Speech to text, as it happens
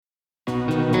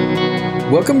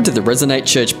Welcome to the Resonate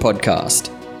Church podcast.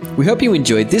 We hope you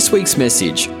enjoyed this week's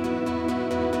message.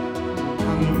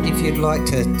 If you'd like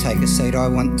to take a seat, I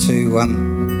want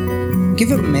to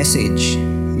give a message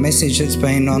that's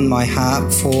been on my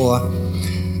heart for,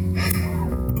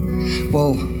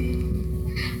 well,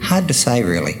 hard to say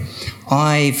really.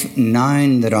 I've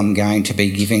known that I'm going to be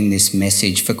giving this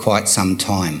message for quite some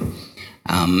time.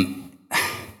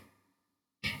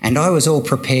 And I was all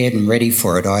prepared and ready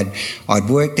for it. I'd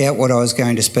worked out what I was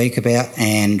going to speak about,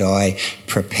 and I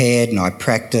prepared and I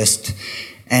practiced.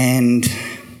 And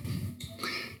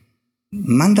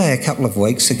Monday, a couple of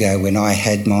weeks ago, when I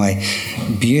had my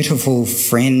beautiful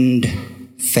friend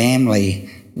family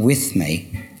with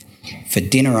me for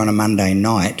dinner on a Monday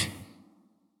night,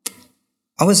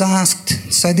 I was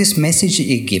asked, so this message that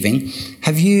you're giving,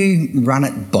 have you run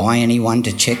it by anyone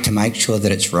to check to make sure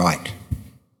that it's right?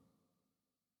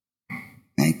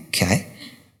 Okay.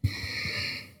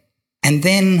 And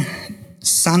then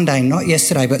Sunday, not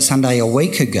yesterday, but Sunday a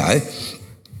week ago,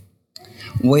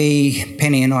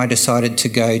 Penny and I decided to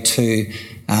go to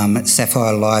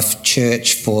Sapphire Life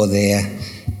Church for their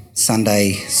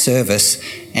Sunday service.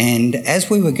 And as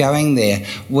we were going there,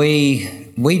 we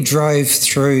drove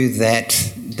through that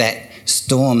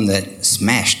storm that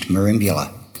smashed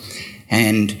Merimbula.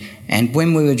 And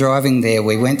when we were driving there,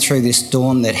 we went through this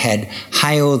storm that had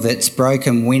hail that's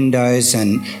broken windows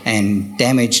and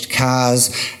damaged cars.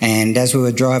 And as we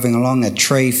were driving along, a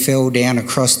tree fell down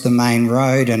across the main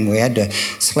road, and we had to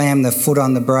slam the foot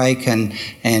on the brake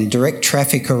and direct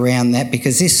traffic around that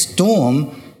because this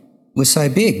storm was so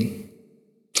big.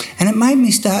 And it made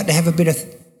me start to have a bit of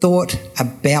thought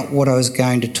about what I was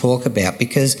going to talk about,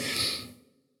 because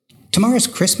tomorrow's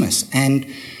Christmas. And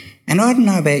I don't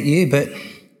know about you, but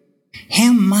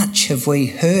how much have we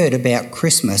heard about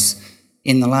Christmas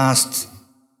in the last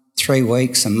 3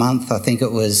 weeks, a month? I think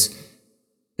it was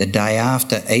the day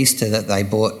after Easter that they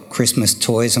bought Christmas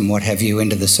toys and what have you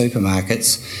into the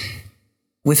supermarkets.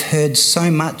 We've heard so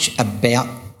much about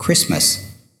Christmas.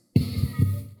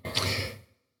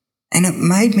 And it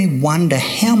made me wonder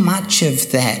how much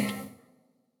of that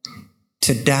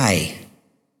today,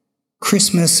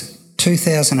 Christmas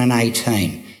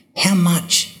 2018, how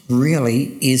much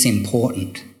really is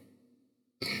important.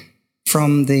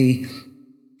 From the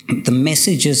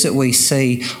messages that we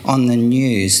see on the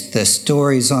news, the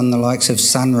stories on the likes of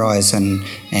Sunrise and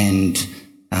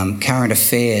Current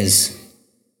Affairs,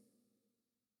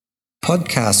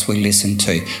 podcasts we listen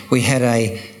to. We had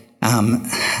a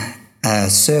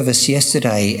service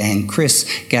yesterday, and Chris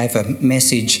gave a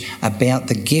message about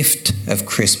the gift of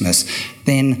Christmas.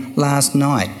 Then last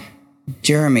night,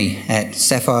 Jeremy at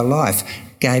Sapphire Life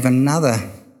gave another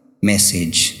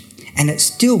message, and it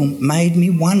still made me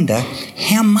wonder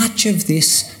how much of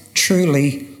this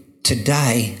truly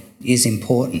today is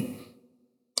important.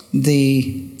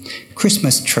 The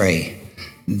Christmas tree,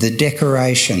 the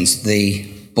decorations,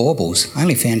 the baubles. I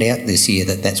only found out this year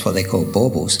that that's what they call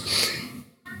baubles.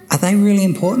 Are they really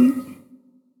important?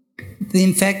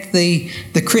 In fact, the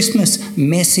Christmas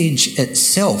message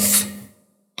itself,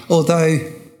 although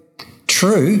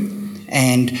true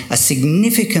and a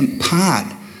significant part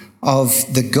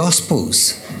of the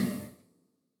Gospels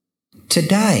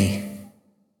today,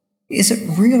 is it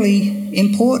really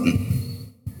important?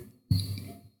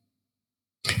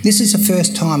 This is the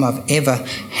first time I've ever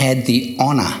had the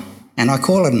honour, and I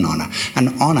call it an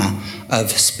honour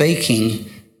of speaking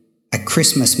a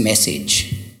Christmas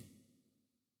message.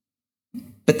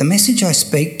 But the message I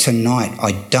speak tonight,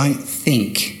 I don't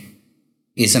think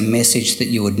is a message that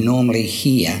you would normally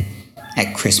hear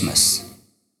at Christmas.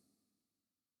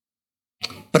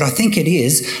 But I think it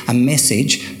is a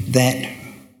message that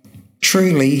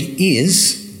truly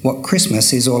is what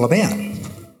Christmas is all about.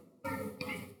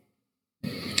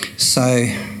 So,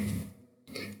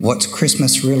 what's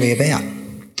Christmas really about?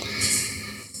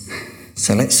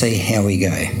 So let's see how we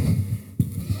go.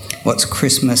 What's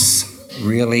Christmas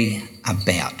really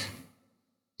about?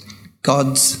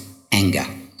 God's anger.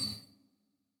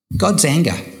 God's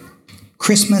anger.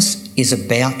 Christmas is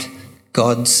about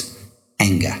God's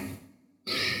anger.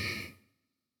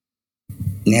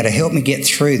 Now, to help me get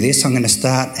through this, I'm going to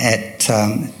start at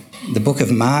the book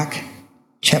of Mark,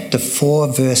 chapter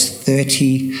 4, verse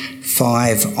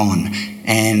 35 on.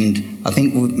 And I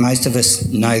think most of us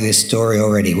know this story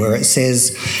already, where it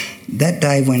says, "That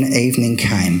day when evening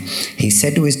came, he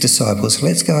said to his disciples,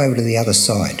 'Let's go over to the other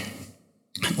side.'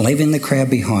 Leaving the crowd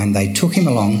behind, they took him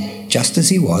along just as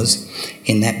he was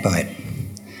in that boat.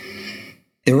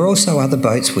 There were also other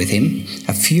boats with him.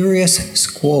 A furious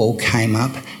squall came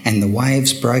up and the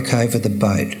waves broke over the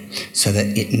boat so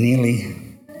that it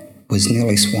was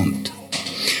nearly swamped.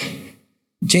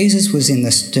 Jesus was in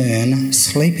the stern,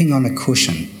 sleeping on a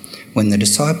cushion, when the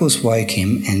disciples woke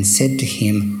him and said to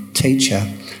him,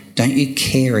 "Teacher, don't you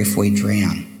care if we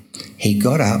drown?" He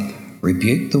got up,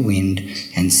 rebuked the wind,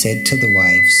 and said to the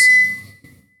waves,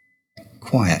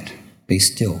 "Quiet, be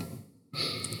still."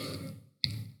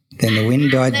 Then the wind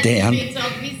died down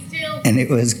and it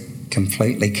was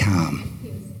completely calm.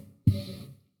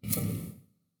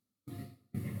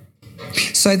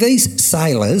 So these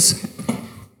sailors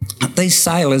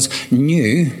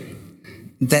knew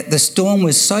that the storm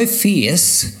was so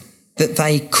fierce that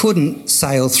they couldn't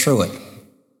sail through it.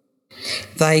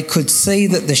 They could see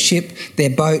that the ship,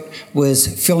 their boat, was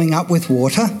filling up with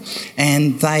water,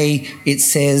 and they, it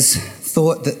says,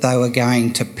 thought that they were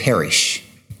going to perish.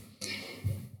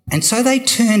 And so they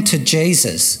turned to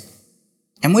Jesus.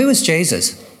 And where was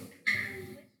Jesus?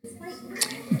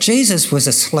 Jesus was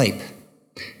asleep.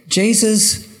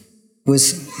 Jesus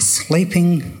was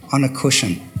sleeping on a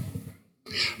cushion.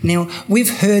 Now,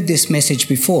 we've heard this message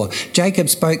before. Jacob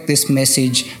spoke this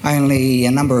message only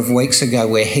a number of weeks ago,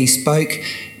 where he spoke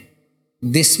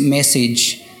this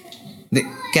message, that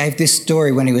gave this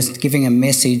story when he was giving a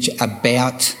message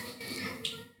about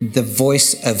the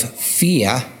voice of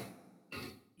fear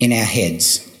in our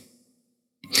heads.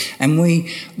 And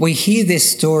we hear this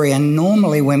story, and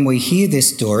normally when we hear this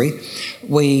story,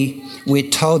 we're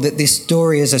told that this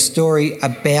story is a story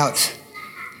about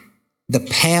the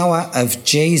power of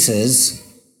Jesus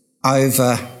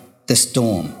over the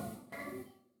storm.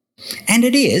 And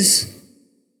it is.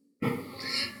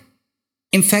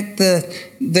 In fact,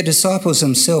 the disciples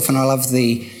themselves, and I love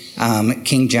the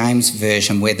King James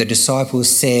Version, where the disciples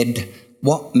said,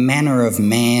 "What manner of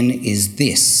man is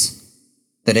this,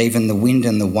 that even the wind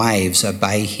and the waves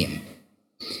obey him?"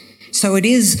 So it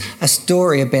is a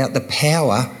story about the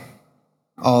power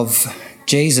of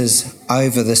Jesus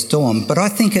over the storm, but I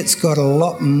think it's got a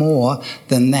lot more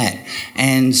than that.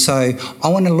 And so I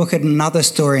want to look at another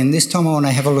story, and this time I want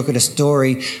to have a look at a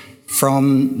story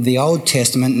from the Old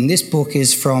Testament, and this book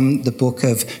is from the book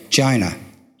of Jonah.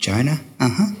 Jonah.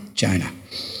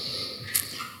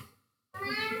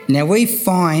 Now we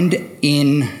find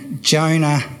in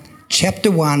Jonah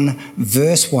chapter 1,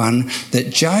 verse 1, that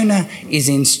Jonah is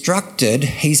instructed,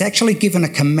 he's actually given a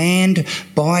command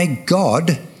by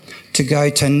God to go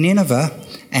to Nineveh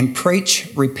and preach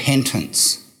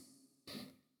repentance.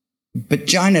 But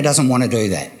Jonah doesn't want to do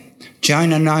that.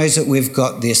 Jonah knows that we've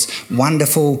got this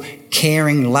wonderful,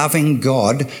 caring, loving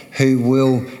God who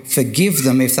will forgive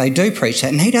them if they do preach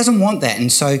that, and he doesn't want that. And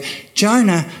so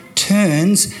Jonah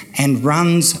turns and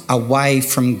runs away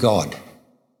from God.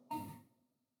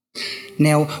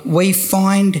 Now, we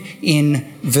find in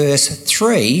verse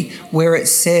 3 where it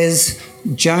says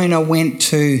Jonah went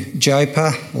to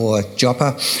Joppa,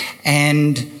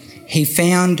 and he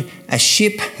found a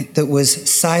ship that was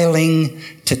sailing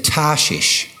to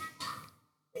Tarshish.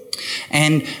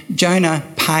 And Jonah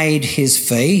paid his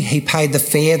fee. He paid the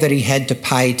fare that he had to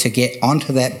pay to get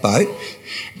onto that boat,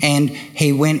 and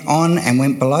he went on and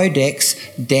went below decks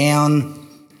down.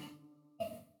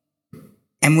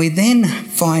 And we then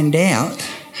find out,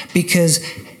 because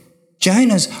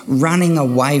Jonah's running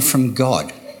away from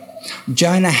God.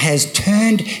 Jonah has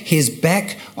turned his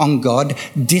back on God,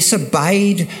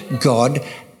 disobeyed God,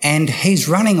 and he's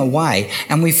running away.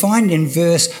 And we find in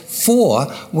verse 4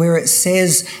 where it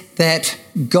says that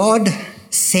God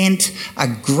sent a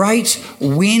great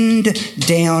wind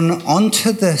down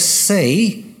onto the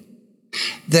sea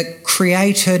that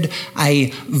created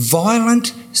a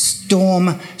violent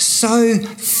storm so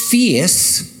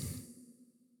fierce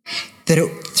that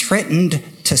it threatened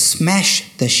to smash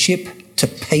the ship to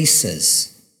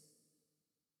pieces.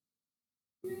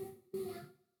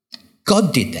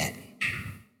 God did that.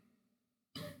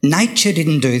 Nature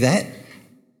didn't do that.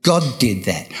 God did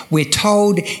that. We're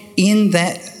told in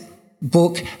that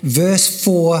book, verse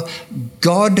 4,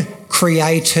 God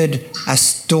created a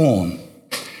storm.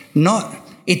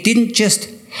 It didn't just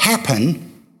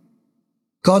happen,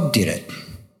 God did it.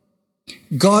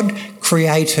 God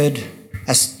created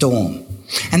a storm.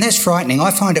 And that's frightening.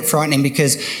 I find it frightening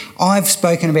because I've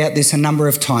spoken about this a number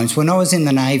of times. When I was in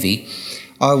the Navy,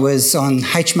 I was on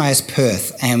HMAS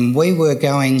Perth, and we were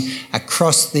going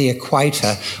across the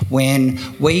equator when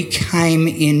we came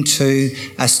into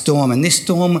a storm. And this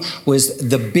storm was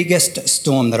the biggest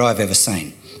storm that I've ever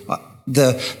seen.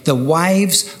 The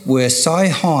waves were so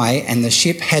high, and the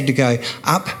ship had to go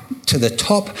up to the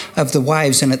top of the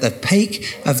waves, and at the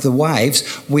peak of the waves,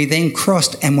 we then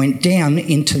crossed and went down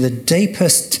into the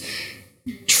deepest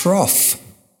trough.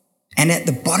 And at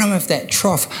the bottom of that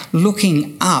trough,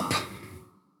 looking up,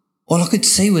 all I could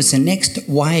see was the next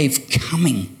wave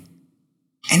coming.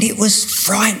 And it was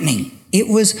frightening. It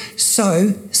was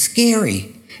so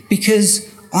scary because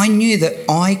I knew that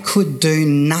I could do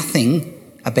nothing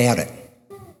about it.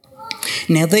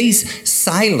 Now, these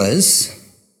sailors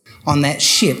on that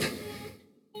ship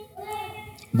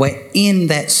were in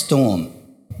that storm.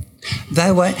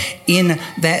 They were in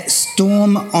that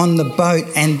storm on the boat,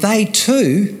 and they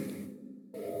too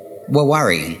were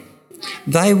worrying.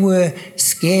 They were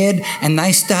scared, and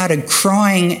they started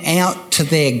crying out to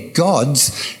their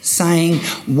gods, saying,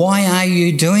 "Why are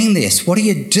you doing this? What are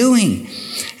you doing?"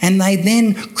 And they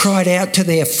then cried out to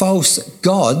their false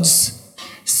gods,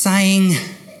 saying,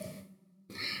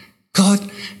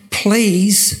 "God,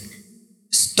 please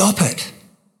stop it."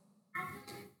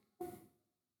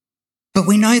 But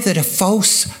we know that a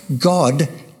false god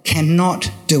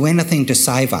cannot do anything to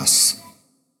save us.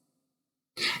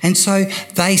 And so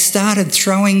they started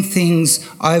throwing things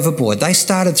overboard. They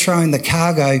started throwing the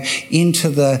cargo into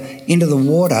the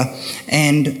water,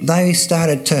 and they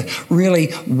started to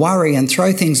really worry and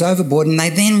throw things overboard, and they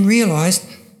then realised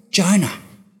Jonah.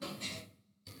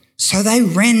 So they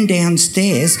ran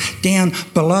downstairs, down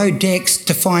below decks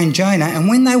to find Jonah, and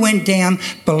when they went down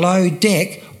below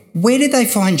deck, where did they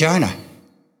find Jonah?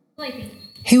 Sleeping.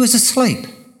 He was asleep.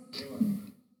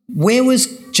 Where was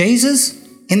Jesus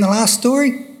in the last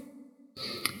story?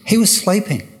 He was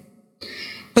sleeping.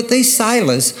 But these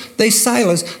sailors,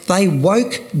 they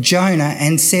woke Jonah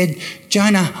and said,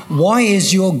 "Jonah, why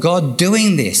is your God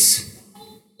doing this?"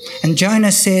 And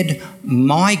Jonah said,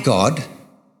 my God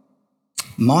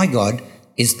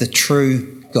is the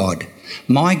true God.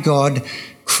 My God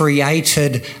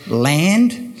created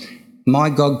land. My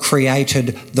God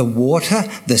created the water,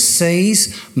 the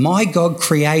seas. My God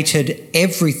created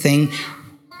everything,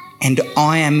 and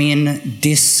I am in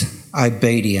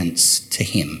disobedience to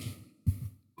him.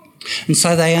 And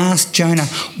so they asked Jonah,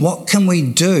 "What can we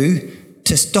do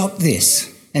to stop this?"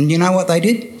 And you know what they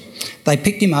did? They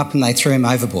picked him up and they threw him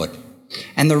overboard.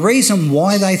 And the reason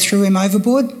why they threw him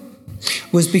overboard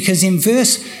was because in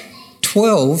verse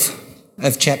 12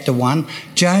 of chapter 1,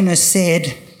 Jonah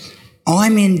said,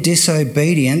 "I'm in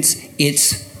disobedience,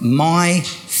 it's my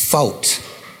fault.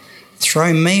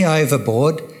 Throw me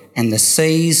overboard and the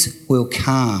seas will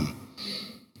calm."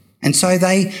 And so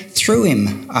they threw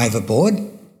him overboard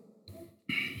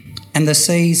and the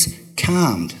seas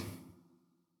calmed.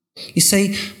 You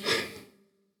see,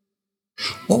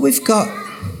 what we've got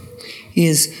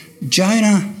is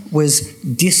Jonah was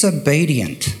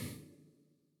disobedient,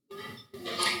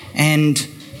 and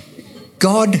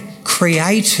God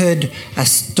created a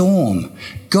storm.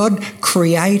 God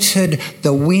created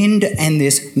the wind and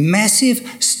this massive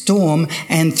storm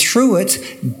and threw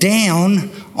it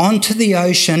down onto the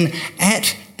ocean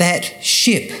at that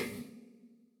ship.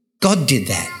 God did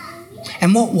that.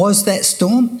 And what was that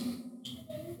storm?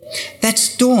 That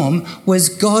storm was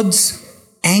God's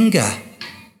anger.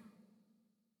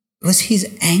 It was his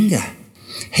anger.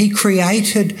 He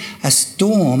created a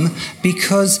storm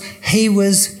because he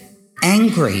was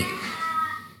angry.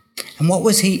 And what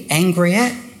was he angry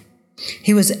at?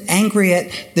 He was angry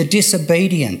at the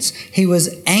disobedience. He was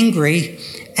angry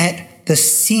at the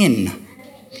sin.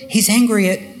 He's angry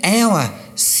at our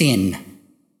sin.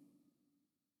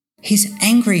 He's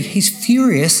angry, he's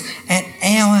furious at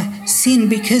our sin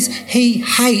because he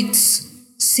hates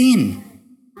sin.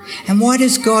 And why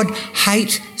does God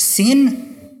hate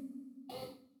sin?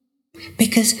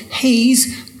 Because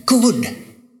he's good.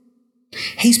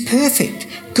 He's perfect.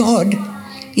 God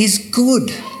is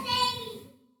good.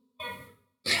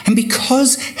 And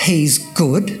because he's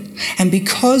good and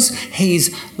because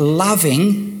he's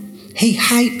loving, he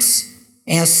hates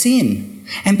our sin.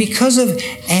 And because of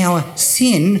our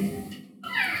sin,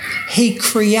 he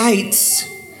creates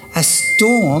a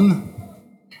storm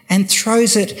and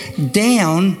throws it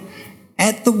down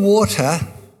at the water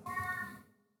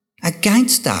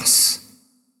against us.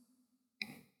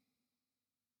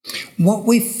 What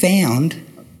we found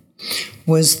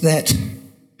was that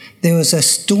there was a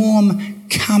storm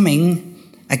coming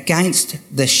against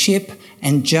the ship,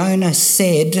 and Jonah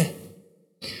said,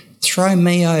 "Throw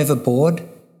me overboard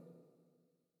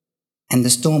and the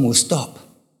storm will stop."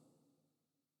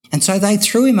 And so they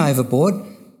threw him overboard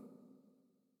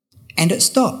and it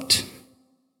stopped.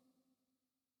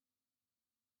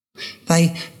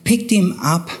 They picked him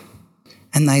up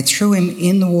and they threw him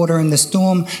in the water and the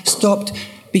storm stopped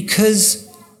because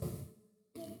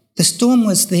the storm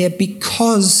was there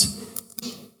because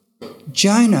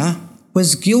Jonah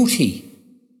was guilty.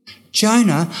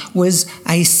 Jonah was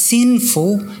a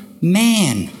sinful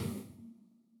man.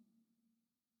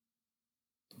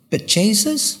 But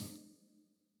Jesus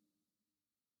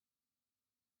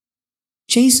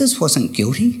Jesus wasn't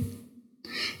guilty.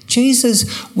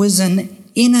 Jesus was an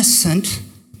innocent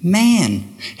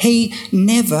man. He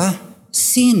never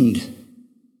sinned.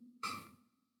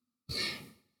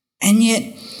 And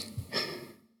yet,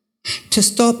 to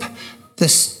stop the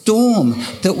storm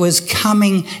that was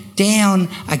coming down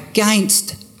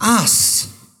against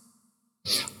us,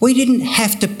 we didn't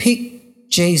have to pick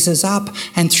Jesus up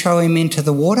and throw him into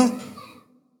the water.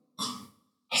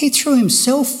 He threw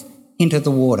himself into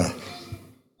the water.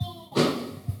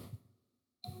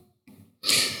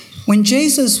 When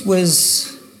Jesus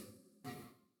was...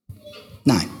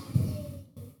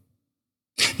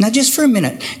 Now, just for a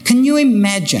minute, can you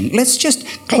imagine? Let's just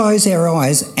close our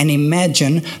eyes and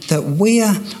imagine that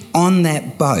we're on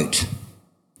that boat.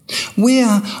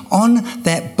 We're on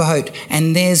that boat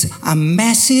and there's a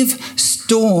massive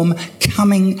storm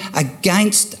coming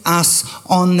against us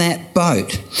on that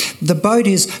boat. The boat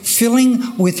is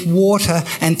filling with water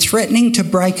and threatening to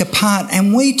break apart,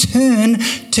 and we turn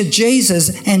to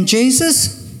Jesus, and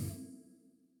Jesus,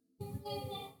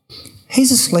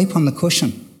 he's asleep on the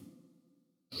cushion.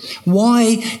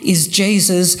 Why is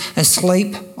Jesus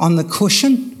asleep on the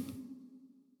cushion?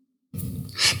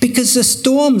 Because the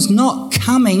storm's not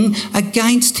coming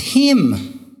against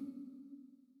him.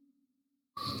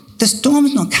 The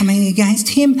storm's not coming against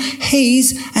him.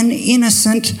 He's an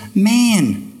innocent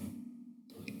man.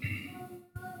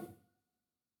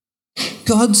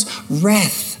 God's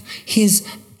wrath, his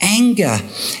anger,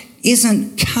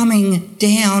 isn't coming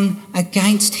down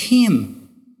against him.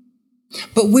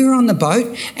 But we're on the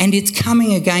boat and it's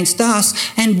coming against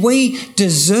us, and we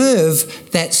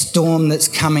deserve that storm that's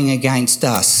coming against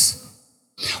us.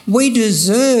 We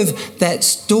deserve that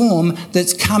storm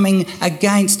that's coming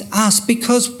against us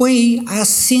because we are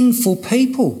sinful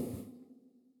people.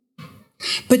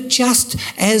 But just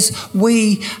as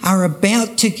we are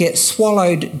about to get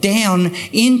swallowed down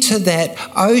into that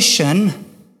ocean,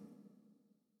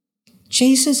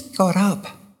 Jesus got up.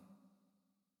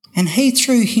 And he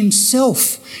threw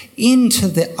himself into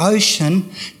the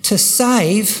ocean to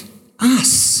save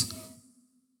us.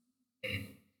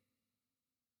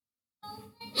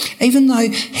 Even though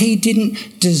he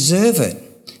didn't deserve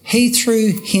it, he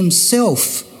threw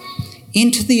himself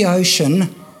into the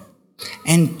ocean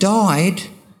and died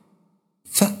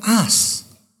for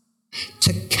us,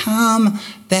 to calm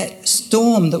that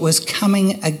storm that was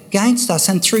coming against us.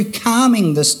 And through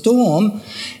calming the storm,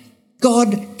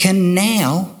 God can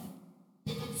now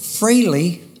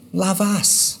freely love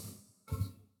us.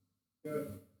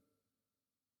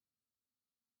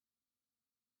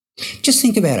 Just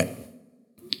think about it.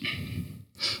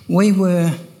 We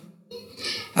were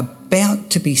about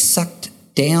to be sucked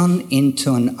down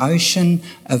into an ocean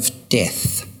of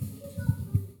death.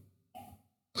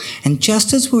 And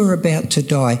just as we were about to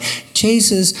die,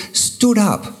 Jesus stood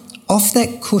up off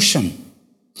that cushion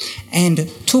and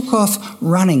took off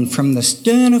running from the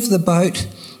stern of the boat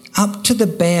up to the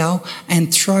bow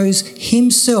and throws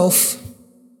himself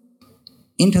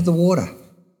into the water.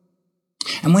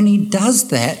 And when he does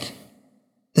that,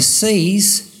 the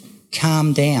seas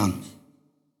calm down.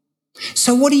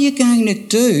 So what are you going to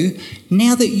do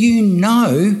now that you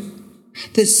know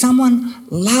that someone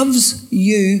loves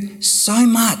you so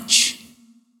much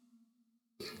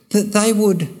that they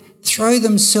would throw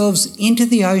themselves into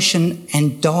the ocean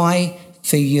and die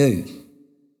for you?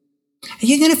 Are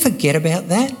you going to forget about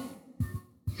that?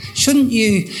 Shouldn't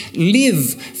you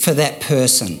live for that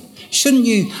person? Shouldn't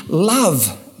you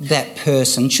love that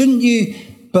person? Shouldn't you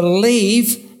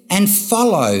believe and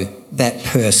follow that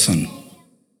person?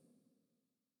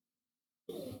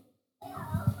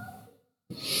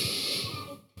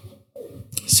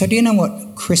 So do you know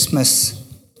what Christmas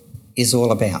is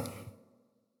all about?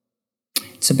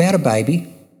 It's about a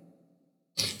baby.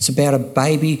 It's about a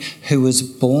baby who was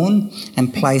born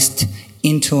and placed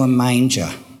into a manger.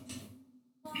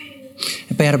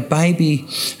 About a baby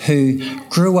who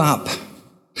grew up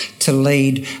to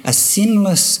lead a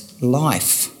sinless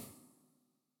life,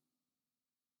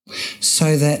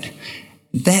 so that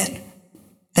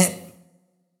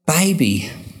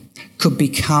baby could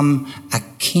become a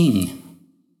king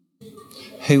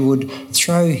who would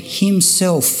throw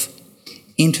himself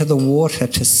into the water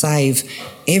to save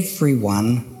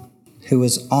everyone who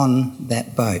was on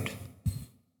that boat.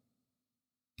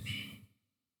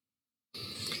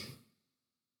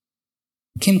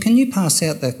 Kim, can you pass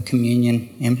out the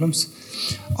communion emblems?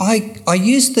 I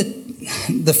use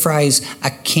the phrase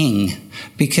a king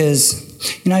because,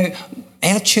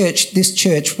 our church, this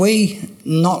church,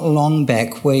 not long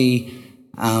back, we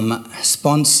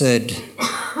sponsored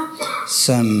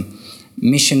some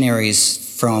missionaries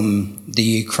from the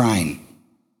Ukraine.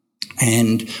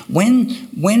 And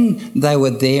when they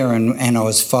were there and I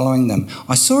was following them,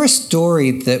 I saw a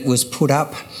story that was put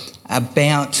up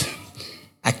about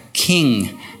a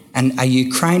king, a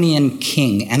Ukrainian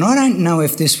king. And I don't know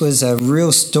if this was a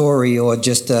real story or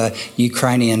just a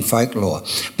Ukrainian folklore.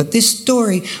 But this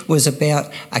story was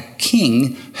about a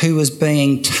king who was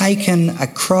being taken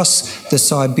across the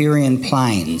Siberian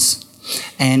plains.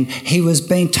 And he was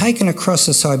being taken across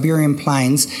the Siberian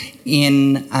plains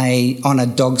on a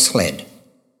dog sled.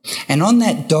 And on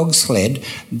that dog sled,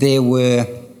 there were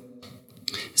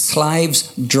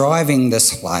slaves driving the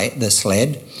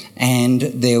sled, and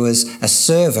there was a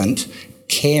servant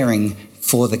caring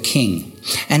for the king.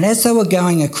 And as they were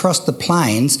going across the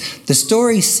plains, the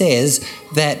story says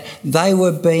that they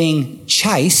were being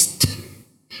chased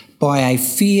by a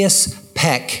fierce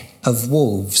pack of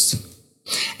wolves.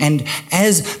 And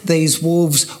as these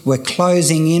wolves were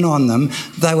closing in on them,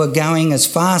 they were going as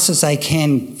fast as they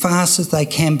can,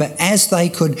 but as they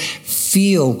could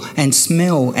feel and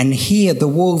smell and hear the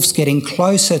wolves getting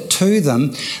closer to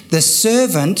them, the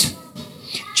servant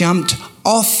jumped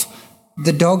off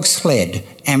the dog sled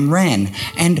and ran.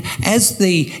 And as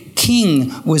the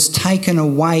king was taken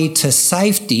away to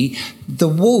safety, the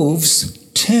wolves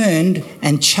turned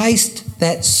and chased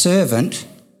that servant,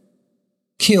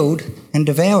 killed and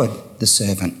devoured the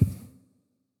servant.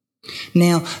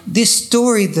 Now, this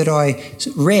story that I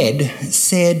read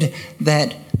said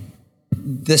that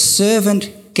the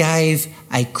servant gave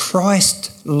a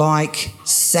Christ-like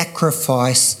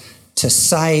sacrifice to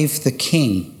save the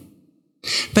king.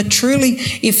 But truly,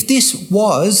 if this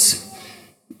was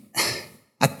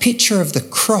a picture of the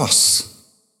cross,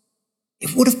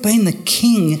 it would have been the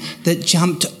king that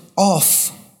jumped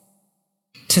off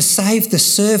to save the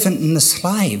servant and the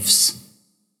slaves.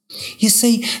 You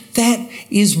see, that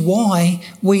is why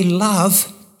we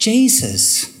love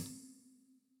Jesus.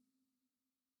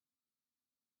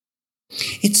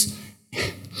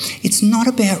 It's not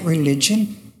about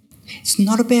religion. It's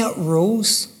not about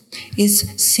rules.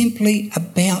 It's simply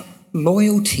about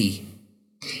loyalty.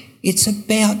 It's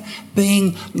about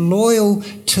being loyal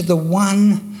to the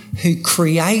one who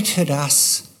created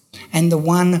us and the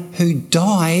one who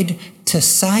died to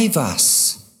save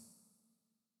us.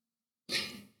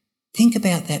 Think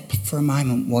about that for a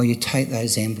moment while you take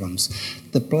those emblems.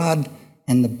 The blood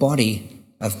and the body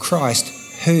of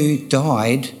Christ who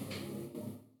died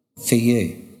for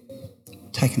you.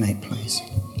 Take an 8, please.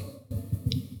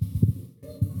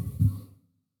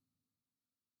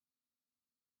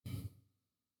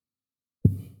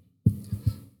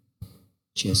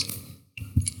 Cheers.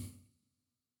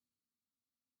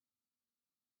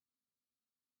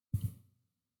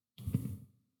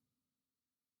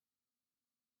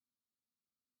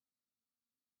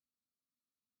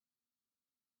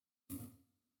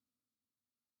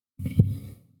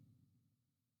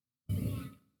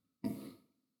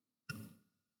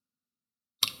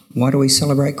 Why do we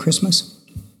celebrate Christmas?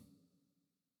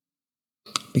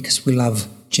 Because we love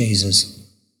Jesus.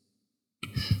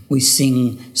 We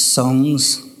sing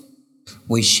songs,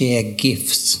 we share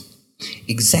gifts,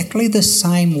 exactly the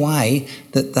same way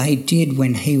that they did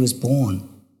when he was born.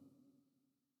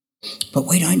 But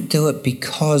we don't do it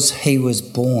because he was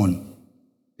born.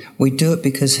 We do it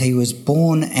because he was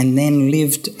born and then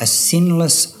lived a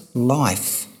sinless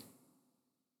life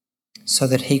so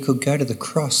that he could go to the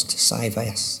cross to save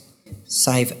us,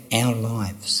 save our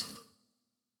lives.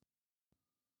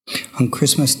 On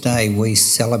Christmas Day, we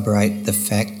celebrate the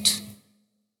fact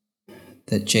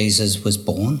that Jesus was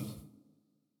born.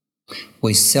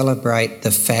 We celebrate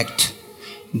the fact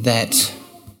that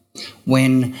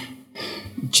when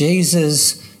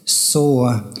Jesus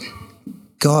saw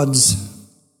God's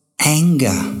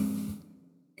anger,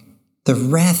 the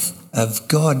wrath of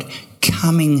God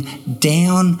coming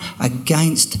down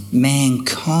against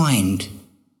mankind,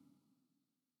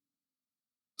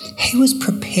 he was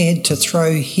prepared to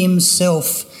throw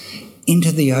himself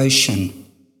into the ocean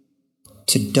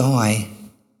to die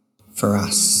for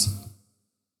us.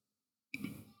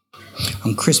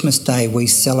 On Christmas Day, we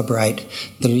celebrate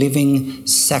the living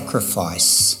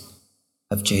sacrifice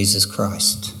of Jesus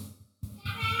Christ.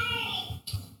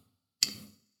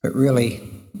 But really,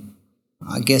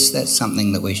 I guess that's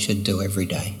something that we should do every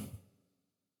day.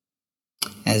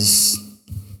 As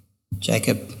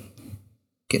Jacob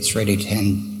gets ready to,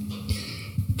 and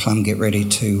Plum get ready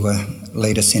to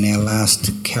lead us in our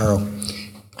last carol,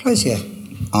 close your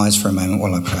eyes for a moment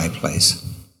while I pray, please.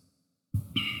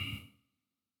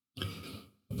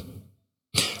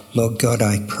 Lord God,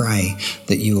 I pray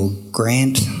that you will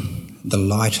grant the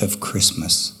light of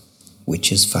Christmas,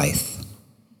 which is faith,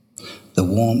 the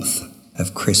warmth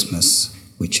of Christmas,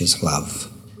 which is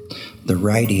love. The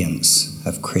radiance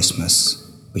of Christmas,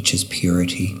 which is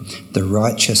purity. The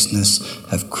righteousness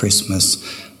of Christmas,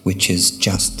 which is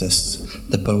justice.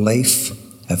 The belief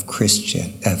of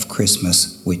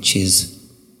Christmas, which is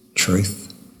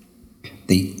truth.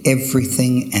 The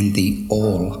everything and the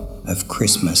all of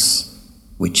Christmas,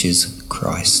 which is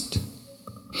Christ.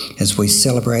 As we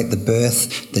celebrate the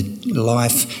birth, the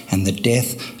life and the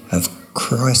death of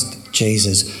Christ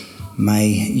Jesus, may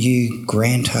you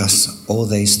grant us all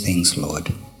these things,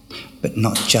 Lord, but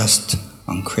not just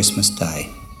on Christmas Day,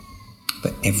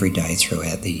 but every day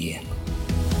throughout the year.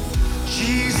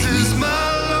 Jesus,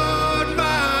 my Lord,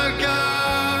 my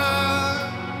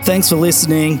God. Thanks for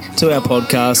listening to our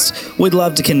podcast. We'd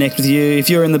love to connect with you. If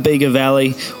you're in the Bega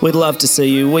Valley, we'd love to see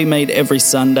you. We meet every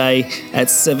Sunday at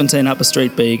 17 Upper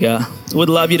Street, Bega. We'd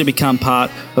love you to become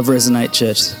part of Resonate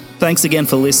Church. Thanks again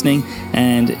for listening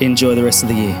and enjoy the rest of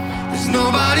the year. There's no